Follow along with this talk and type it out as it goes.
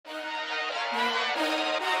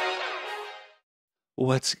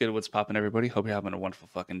What's good? What's poppin', everybody? Hope you're having a wonderful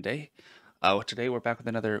fucking day. Today we're back with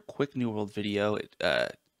another quick New World video.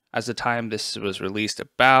 As the time this was released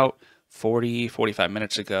about 45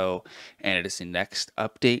 minutes ago, and it is the next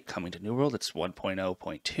update coming to New World. It's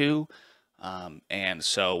 1.0.2, and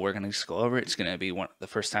so we're gonna just go over it. It's gonna be the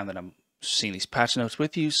first time that I'm seeing these patch notes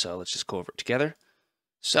with you, so let's just go over it together.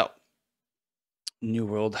 So, New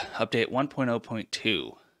World Update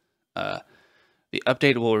 1.0.2. The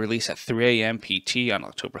update will release at 3 a.m. PT on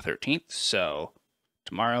October 13th, so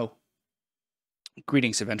tomorrow.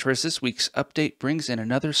 Greetings, adventurers. This week's update brings in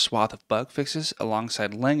another swath of bug fixes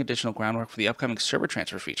alongside laying additional groundwork for the upcoming server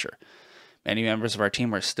transfer feature. Many members of our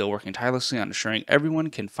team are still working tirelessly on ensuring everyone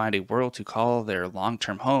can find a world to call their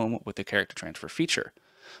long-term home with the character transfer feature.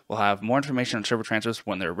 We'll have more information on server transfers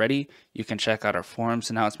when they're ready. You can check out our forums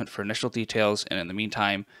announcement for initial details, and in the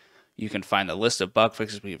meantime, you can find the list of bug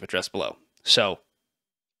fixes we've addressed below. So,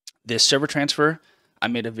 this server transfer, I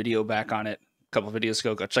made a video back on it a couple videos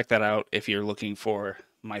ago. Go check that out if you're looking for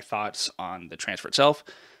my thoughts on the transfer itself.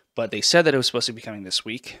 But they said that it was supposed to be coming this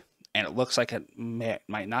week, and it looks like it might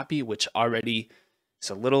not be, which already is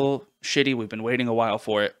a little shitty. We've been waiting a while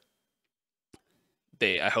for it.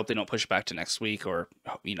 I hope they don't push it back to next week, or,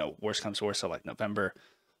 worst comes to worst, so like November.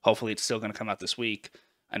 Hopefully it's still going to come out this week.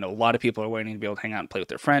 I know a lot of people are waiting to be able to hang out and play with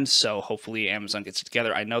their friends, so hopefully Amazon gets it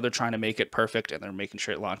together. I know they're trying to make it perfect, and they're making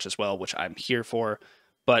sure it launches well, which I'm here for,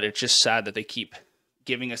 but it's just sad that they keep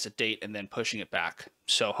giving us a date and then pushing it back.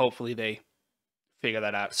 So hopefully they figure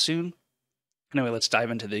that out soon. Anyway, let's dive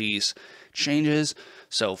into these changes.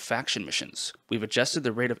 So, faction missions. We've adjusted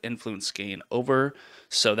the rate of influence gain over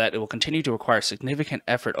so that it will continue to require significant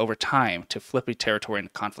effort over time to flip a territory in a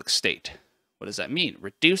conflict state. What does that mean?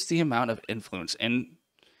 Reduce the amount of influence and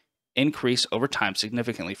increase over time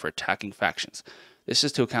significantly for attacking factions. This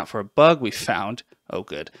is to account for a bug we found,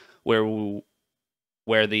 where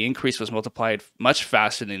the increase was multiplied much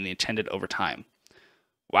faster than the intended over time.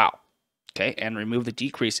 Wow. Okay, and remove the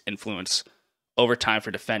decreased influence over time for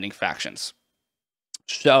defending factions.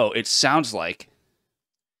 So it sounds like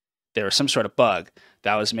there was some sort of bug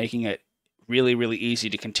that was making it really, really easy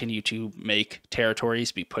to continue to make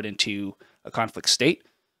territories be put into a conflict state.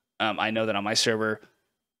 I know that on my server,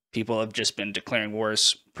 people have just been declaring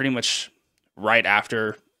wars pretty much right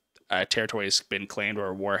after a territory has been claimed or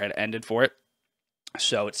a war had ended for it.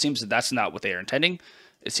 So it seems that that's not what they are intending.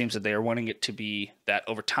 It seems that they are wanting it to be that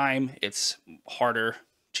over time, it's harder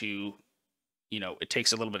to, it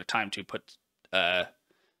takes a little bit of time to put a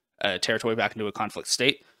territory back into a conflict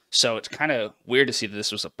state. So it's kind of weird to see that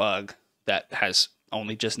this was a bug that has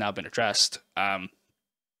only just now been addressed. But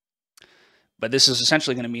this is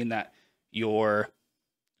essentially going to mean that you're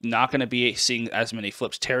not going to be seeing as many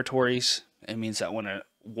flipped territories. It means that when a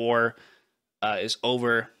war is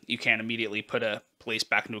over, you can't immediately put a place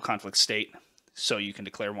back into a conflict state, so you can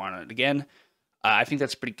declare war on it again. I think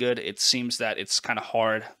that's pretty good. It seems that it's kind of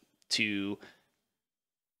hard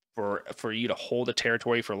for you to hold a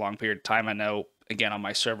territory for a long period of time. I know, again, on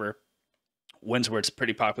my server, Windsward's a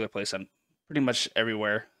pretty popular place on pretty much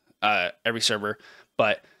everywhere, every server,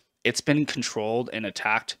 but it's been controlled and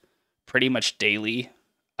attacked pretty much daily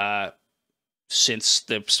since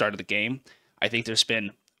the start of the game. I think there's been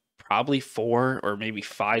probably 4 or maybe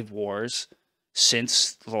 5 wars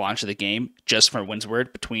since the launch of the game, just for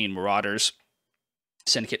Windsward, between Marauders,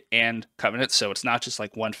 Syndicate, and Covenant. So it's not just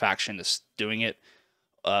like one faction that's doing it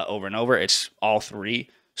over and over. It's all 3.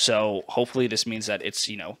 So hopefully this means that it's,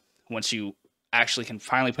 once you actually can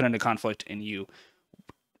finally put into conflict and you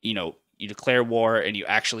declare war and you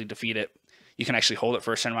actually defeat it, you can actually hold it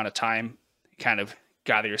for a certain amount of time, kind of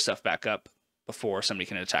gather your stuff back up before somebody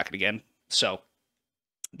can attack it again. So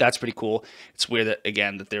that's pretty cool. It's weird that,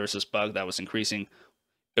 again, that there was this bug that was increasing.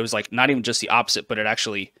 It was like not even just the opposite, but it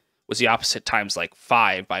actually was the opposite times like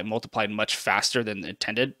 5 by multiplied much faster than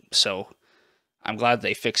intended. So I'm glad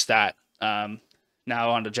they fixed that. Now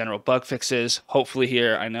on to general bug fixes. Hopefully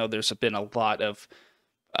here, I know there's been a lot of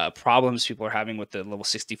problems people are having with the level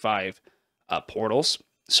 65 portals.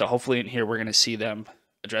 So hopefully in here, we're going to see them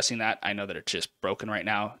addressing that. I know that it's just broken right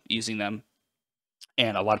now using them.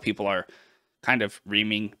 And a lot of people are kind of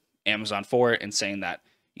reaming Amazon for it and saying that,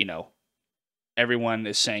 everyone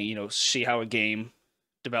is saying, see how game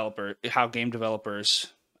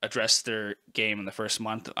developers address their game in the first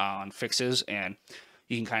month on fixes, and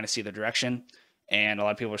you can kind of see the direction. And a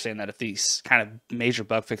lot of people are saying that if these kind of major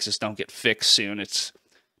bug fixes don't get fixed soon, it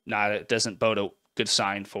doesn't bode a good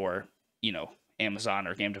sign for, Amazon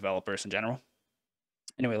or game developers in general.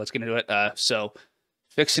 Anyway, let's get into it. So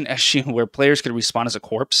fix an issue where players could respawn as a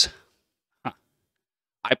corpse.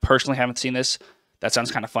 I personally haven't seen this. That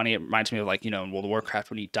sounds kind of funny. It reminds me of like, in World of Warcraft,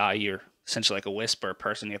 when you die, you're essentially like a wisp or a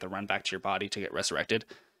person. You have to run back to your body to get resurrected.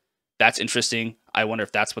 That's interesting. I wonder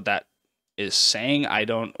if that's what that is saying. I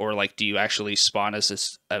don't, or like, do you actually spawn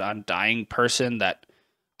as an undying person? That,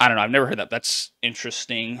 I don't know. I've never heard that. That's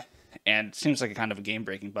interesting, and it seems like a kind of a game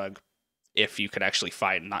breaking bug if you could actually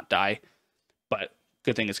fight and not die. But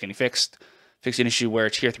good thing it's getting fixed. Fixed an issue where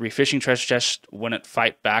tier 3 fishing treasure chest wouldn't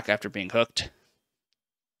fight back after being hooked.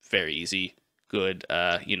 Very easy. Good,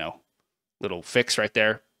 little fix right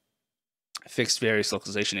there. Fixed various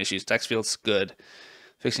localization issues. Text fields, good.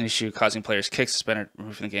 Fixed an issue causing players kicks suspended,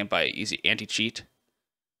 removing the game by easy anti-cheat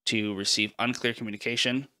to receive unclear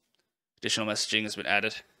communication. Additional messaging has been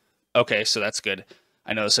added. Okay, so that's good.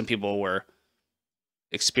 I know some people were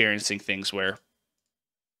experiencing things where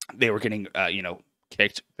they were getting,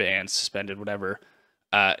 kicked, banned, suspended, whatever,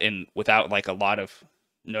 and without like a lot of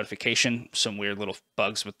notification. Some weird little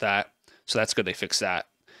bugs with that. So that's good. They fixed that.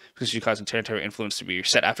 Because you're causing territory influence to be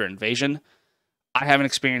reset after invasion. I haven't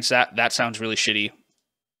experienced that. That sounds really shitty.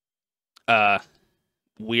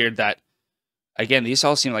 Weird that, again, these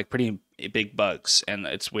all seem like pretty big bugs, and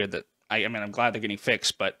it's weird that, I'm glad they're getting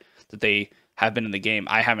fixed, but that they have been in the game.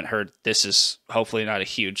 I haven't heard this is hopefully not a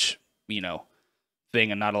huge,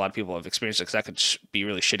 thing, and not a lot of people have experienced it, because that could be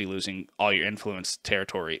really shitty, losing all your influence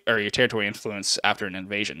territory, or your territory influence after an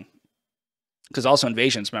invasion. Because also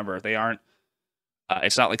invasions, remember, they aren't,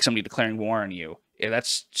 it's not like somebody declaring war on you.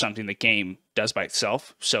 That's something the game does by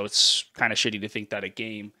itself. So it's kind of shitty to think that a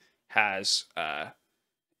game has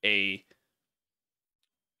it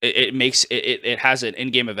has an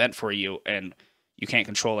in-game event for you, and you can't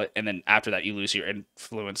control it, and then after that you lose your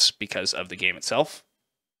influence because of the game itself.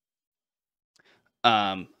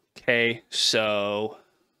 Okay, so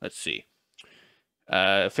let's see.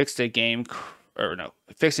 Fixed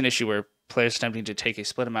an issue where players attempting to take a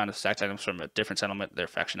split amount of stacked items from a different settlement, their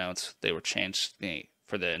faction owns, they were changed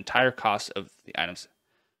for the entire cost of the items.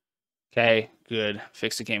 Okay, good.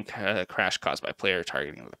 Fixed the game crash caused by player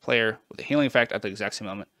targeting another player with a healing effect at the exact same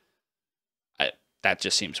moment. That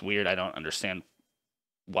just seems weird. I don't understand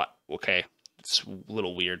what. Okay, it's a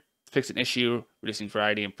little weird. Fixed an issue, reducing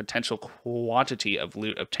variety and potential quantity of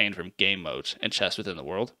loot obtained from game modes and chests within the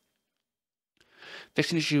world.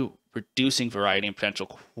 Fixed an issue, reducing variety and potential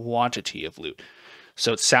quantity of loot.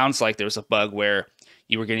 So it sounds like there was a bug where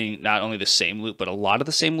you were getting not only the same loot, but a lot of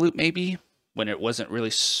the same loot, maybe, when it wasn't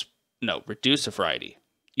really, reduce the variety.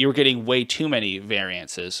 You were getting way too many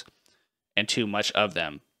variances and too much of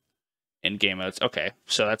them in game modes. Okay,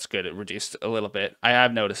 so that's good. It reduced a little bit. I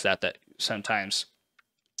have noticed that sometimes,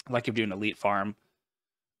 like if you're doing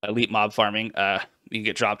elite mob farming, you can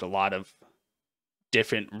get dropped a lot of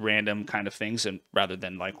different random kind of things, and rather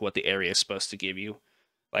than like what the area is supposed to give you.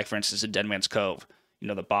 Like for instance, in Dead Man's Cove,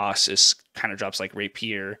 the boss is kind of drops like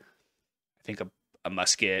rapier, I think a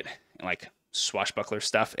musket, and like swashbuckler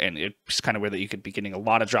stuff, and it's kind of weird that you could be getting a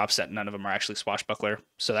lot of drops that none of them are actually swashbuckler.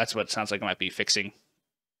 So that's what it sounds like it might be fixing.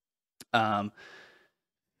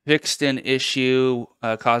 Fixed an issue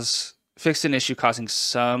causing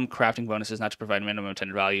some crafting bonuses not to provide minimum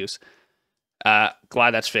intended values.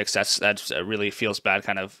 Glad that's fixed. That's really feels bad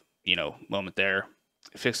kind of moment there.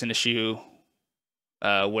 Fixed an issue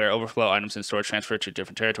where overflow items in storage transfer to a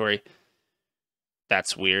different territory.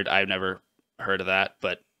 That's weird. I've never heard of that,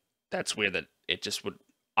 but that's weird that it just would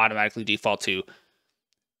automatically default to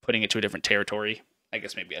putting it to a different territory. I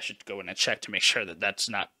guess maybe I should go in and check to make sure that that's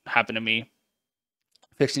not happened to me.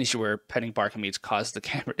 Fixed an issue where petting bark meats cause the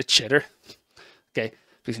camera to chitter. Okay.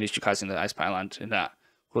 Fixed an issue causing the ice pylon to not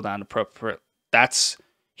cool down appropriate. That's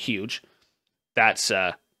huge. That's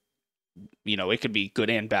it could be good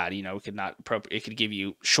and bad. It could give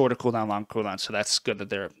you shorter cooldown, long cooldown. So that's good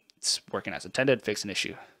that it's working as intended. Fix an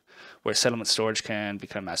issue where settlement storage can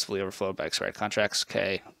become massively overflowed by expired contracts.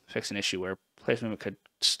 Okay. Fix an issue where players movement could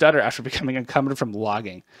stutter after becoming encumbered from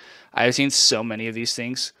logging. I've seen so many of these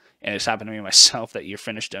things, and it's happened to me myself that you're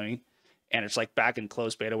finished doing, and it's like back in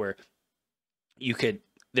closed beta where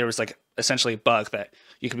there was like essentially a bug that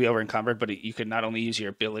you could be over encumbered, but you could not only use your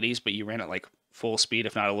abilities, but you ran at like full speed,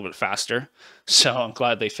 if not a little bit faster. So I'm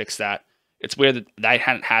glad they fixed that. It's weird that I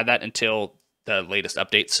hadn't had that until the latest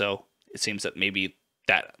update. So it seems that maybe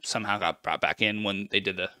that somehow got brought back in when they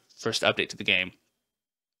did the first update to the game.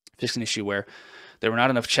 Fixed an issue where there were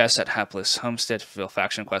not enough chests at Hapless Homestead to fulfill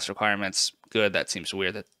faction quest requirements. Good. That seems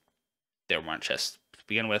weird that there weren't chests to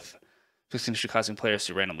begin with. Fixed an issue causing players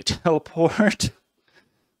to randomly teleport.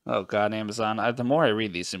 Oh god, Amazon. The more I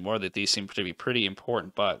read these, the more that these seem to be pretty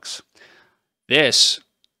important bugs. This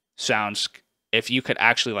sounds, if you could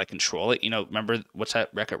actually like control it, remember what's that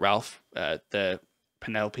Wreck-It Ralph? The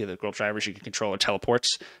Penelope, the girl driver, she can control her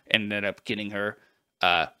teleports, and ended up getting her.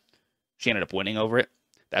 She ended up winning over it.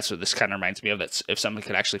 That's what this kind of reminds me of. That's if someone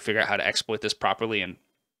could actually figure out how to exploit this properly and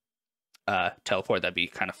teleport, that'd be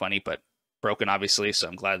kind of funny, but broken obviously. So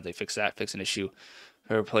I'm glad they fixed that. Fix an issue.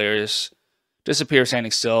 Her players disappear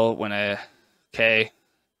standing still when a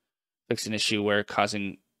fix an issue where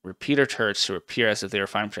causing repeater turrets to appear as if they were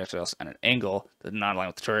firing projectiles at an angle that did not align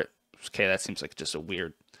with the turret. Okay, that seems like just a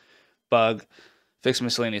weird bug. Fix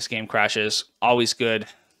miscellaneous game crashes. Always good.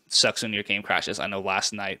 Sucks when your game crashes. I know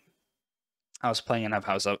last night I was playing enough.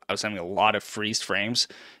 I was having a lot of freeze frames,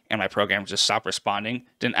 and my program just stopped responding.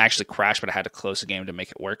 Didn't actually crash, but I had to close the game to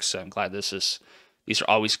make it work. So I'm glad these are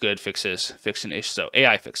always good fixes. Fix an issue. So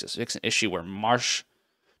AI fixes. Fix an issue where Marsh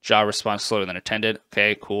jaw responds slower than intended.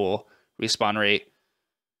 Okay, cool. Respawn rate.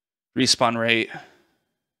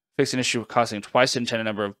 Fix an issue causing twice the intended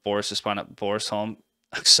number of boars to spawn at Boar's home.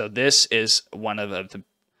 So this is one of the,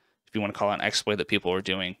 if you want to call it an exploit that people were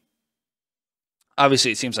doing.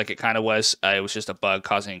 Obviously, it seems like it kind of was. It was just a bug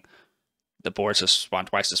causing the boards to spawn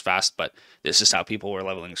twice as fast, but this is how people were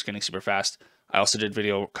leveling and skinning super fast. I also did a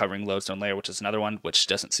video covering Lodestone Lair, which is another one, which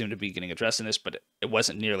doesn't seem to be getting addressed in this, but it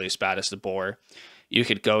wasn't nearly as bad as the boar. You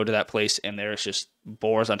could go to that place, and there's just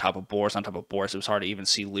boars on top of boars on top of boars. It was hard to even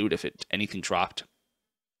see loot if anything dropped.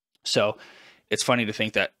 So it's funny to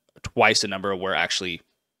think that twice the number were actually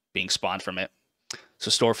being spawned from it.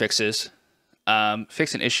 So store fixes.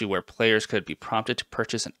 Fix an issue where players could be prompted to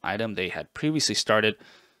purchase an item they had previously started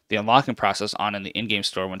the unlocking process on in the in-game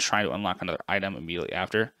store when trying to unlock another item immediately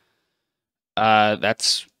after.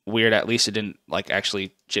 That's weird. At least it didn't like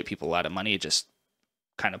actually jit people a lot of money. It just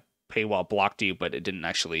kind of paywall blocked you, but it didn't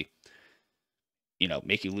actually,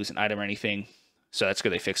 make you lose an item or anything. So that's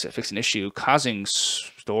good. They fixed it. Fix an issue causing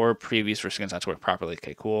store previews for skins not to work properly.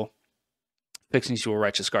 Okay, cool. Fix an issue where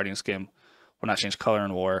Righteous Guardian skin will not change color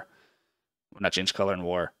in war.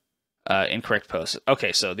 Incorrect post.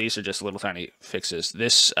 Okay, so these are just little tiny fixes.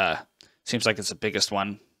 This seems like it's the biggest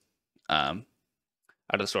one out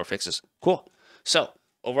of the store fixes. Cool. So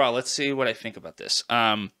overall, let's see what I think about this.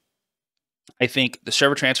 I think the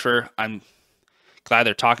server transfer, I'm glad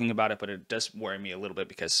they're talking about it, but it does worry me a little bit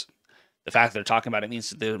because the fact that they're talking about it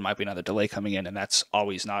means that there might be another delay coming in, and that's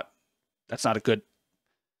not a good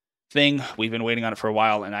thing. We've been waiting on it for a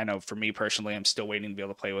while, and I know for me personally, I'm still waiting to be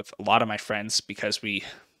able to play with a lot of my friends because we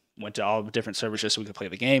went to all the different servers just so we could play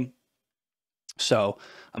the game. So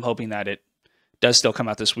I'm hoping that it does still come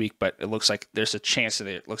out this week, but it looks like there's a chance that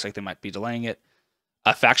it looks like they might be delaying it.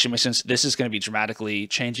 Faction missions, this is going to be dramatically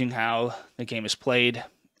changing how the game is played.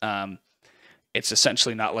 It's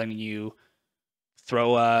essentially not letting you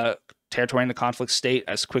throw a territory into conflict state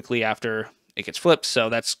as quickly after it gets flipped, so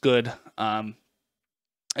that's good.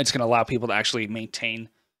 It's going to allow people to actually maintain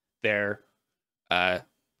their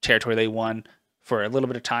territory they won for a little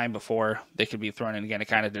bit of time before they could be thrown in again. It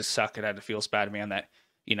kind of just sucked. It feels bad, man, that,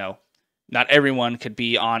 not everyone could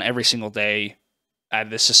be on every single day at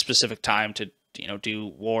this specific time to, do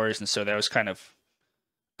wars. And so that was kind of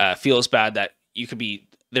feels bad that you could be,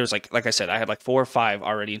 there's like I said, I had like 4 or 5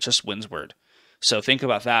 already in just Windsward. So think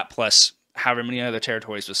about that, plus however many other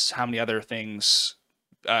territories, with how many other things,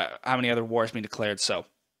 how many other wars being declared. So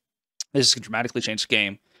this is going to dramatically change the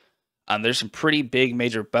game. There's some pretty big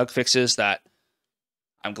major bug fixes that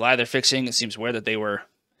I'm glad they're fixing. It seems weird that they were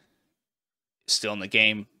still in the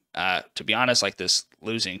game. To be honest, like this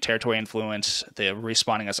losing territory influence, the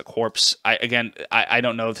respawning as a corpse. I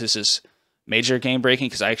don't know if this is major game breaking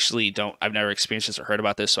because I've never experienced this or heard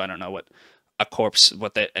about this, so I don't know what a corpse,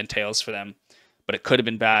 what that entails for them. But it could have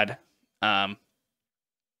been bad. What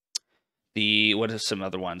are some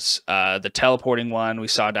other ones? The teleporting one we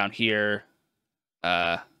saw down here.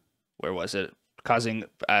 Where was it? Causing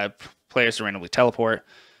players to randomly teleport.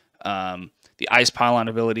 The ice pylon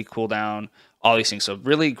ability cooldown. All these things. So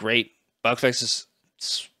really great bug fixes.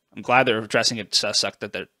 I'm glad they're addressing it. It does suck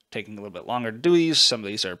that they're taking a little bit longer to do these. Some of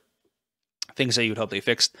these are things that you'd hope they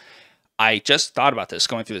fixed. I just thought about this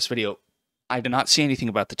going through this video. I did not see anything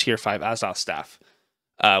about the tier 5 Azoth staff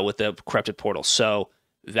with the corrupted portal. So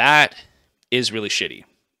that is really shitty.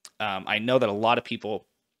 I know that a lot of people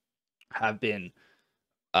have been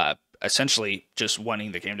essentially just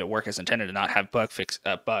wanting the game to work as intended and not have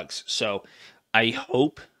bugs. So I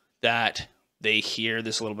hope that they hear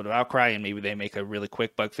this little bit of outcry and maybe they make a really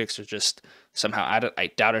quick bug fix or just somehow add it. I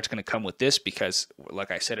doubt it's going to come with this because,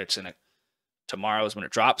 like I said, tomorrow is when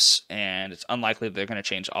it drops, and it's unlikely that they're going to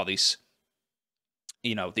change all these,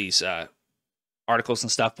 these articles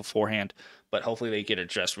and stuff beforehand. But hopefully they get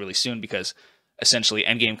addressed really soon because essentially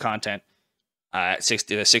endgame content,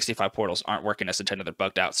 the 65 portals aren't working as intended. They're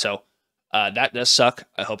bugged out. So That does suck.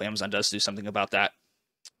 I hope Amazon does do something about that.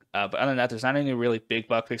 But other than that, there's not any really big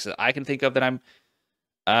bug fixes that I can think of that I'm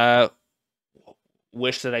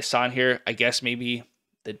wish that I saw in here. I guess maybe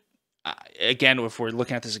the again, if we're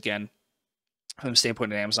looking at this again from the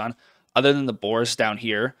standpoint of Amazon, other than the bores down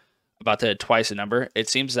here about the twice the number, it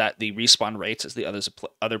seems that the respawn rates as the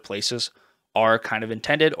other places are kind of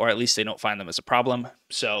intended, or at least they don't find them as a problem.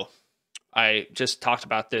 So I just talked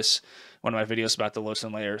about this in one of my videos about the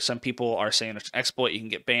Lowson layer. Some people are saying it's an exploit, you can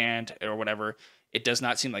get banned or whatever. It does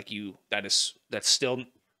not seem like that's still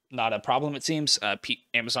not a problem. It seems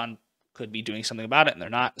Amazon could be doing something about it, and they're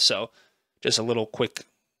not. So just a little quick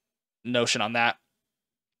notion on that.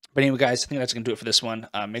 But anyway, guys, I think that's going to do it for this one.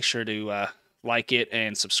 Make sure to like it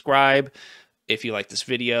and subscribe if you like this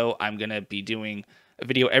video. I'm going to be doing a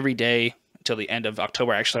video every day until the end of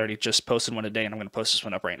October. I actually already just posted one today, and I'm going to post this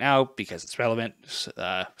one up right now because it's relevant,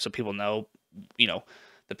 so people know,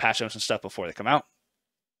 the patch notes and stuff before they come out.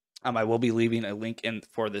 I will be leaving a link in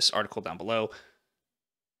for this article down below.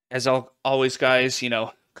 As always, guys,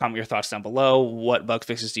 comment your thoughts down below. What bug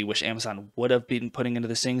fixes do you wish Amazon would have been putting into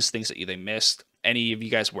these things that they missed? Any of you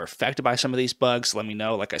guys were affected by some of these bugs? Let me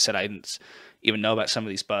know. Like I said, I didn't even know about some of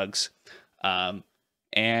these bugs. And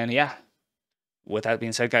yeah, with that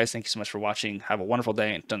being said, guys, thank you so much for watching. Have a wonderful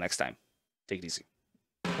day. Until next time, take it easy.